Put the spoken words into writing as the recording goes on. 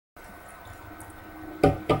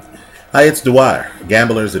Hi, it's Dwyer,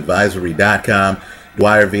 gamblersadvisory.com,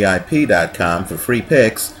 DwyerVIP.com for free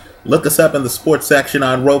picks. Look us up in the sports section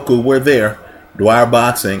on Roku. We're there. Dwyer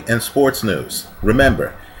Boxing and Sports News.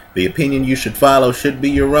 Remember, the opinion you should follow should be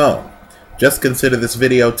your own. Just consider this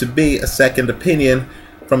video to be a second opinion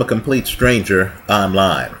from a complete stranger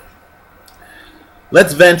online.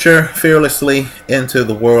 Let's venture fearlessly into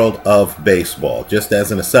the world of baseball. Just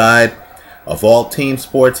as an aside, of all team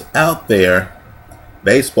sports out there,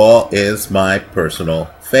 baseball is my personal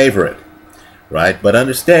favorite, right? But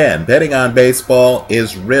understand, betting on baseball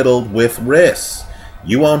is riddled with risks.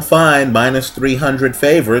 You won't find minus 300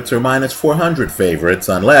 favorites or minus 400 favorites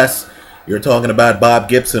unless you're talking about Bob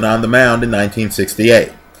Gibson on the mound in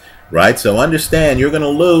 1968, right? So understand, you're going to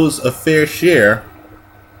lose a fair share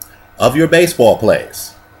of your baseball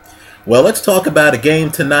plays. Well, let's talk about a game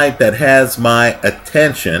tonight that has my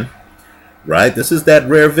attention. Right, this is that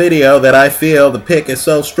rare video that I feel the pick is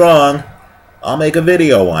so strong, I'll make a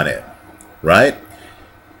video on it. Right?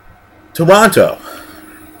 Toronto,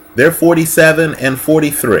 they're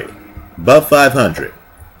 47-43, above 500.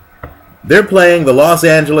 They're playing the Los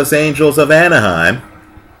Angeles Angels of Anaheim,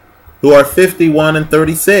 who are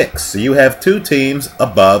 51-36. So you have two teams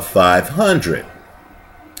above 500.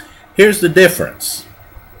 Here's the difference.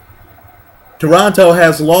 Toronto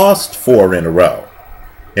has lost 4 in a row.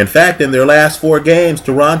 In fact, in their last 4 games,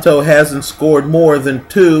 Toronto hasn't scored more than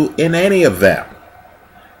 2 in any of them.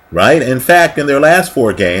 Right? In fact, in their last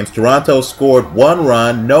 4 games, Toronto scored 1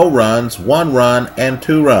 run, no runs, 1 run, and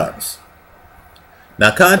 2 runs.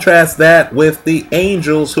 Now contrast that with the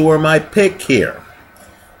Angels, who are my pick here.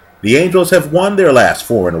 The Angels have won their last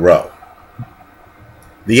 4 in a row.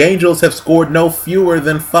 The Angels have scored no fewer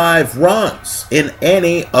than 5 runs in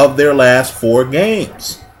any of their last 4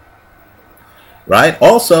 games. Right?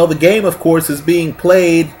 Also, the game, of course, is being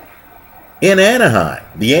played in Anaheim.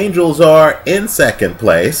 The Angels are in second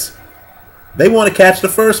place. They want to catch the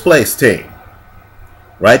first place team.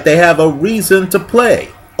 Right? They have a reason to play.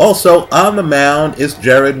 Also, on the mound is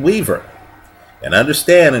Jared Weaver. And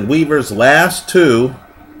understand, in Weaver's last 2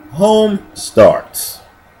 home starts.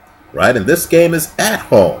 Right? And this game is at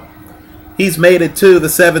home. He's made it to the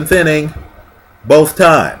 7th inning both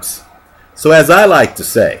times. So as I like to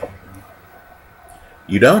say,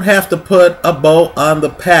 you don't have to put a bow on the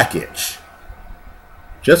package.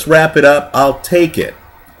 Just wrap it up. I'll take it.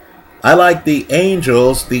 I like the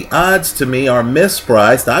Angels. The odds to me are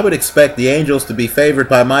mispriced. I would expect the Angels to be favored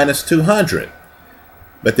by minus 200.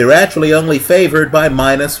 But they're actually only favored by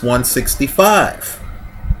minus 165.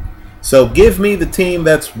 So give me the team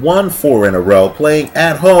that's won 4 in a row playing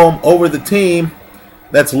at home over the team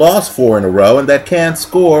that's lost 4 in a row and that can't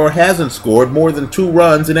score or hasn't scored more than 2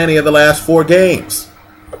 runs in any of the last 4 games.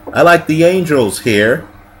 I like the Angels here.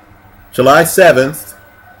 July 7th,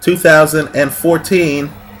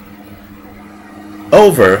 2014,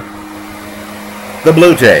 over the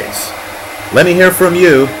Blue Jays. Let me hear from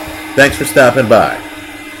you. Thanks for stopping by.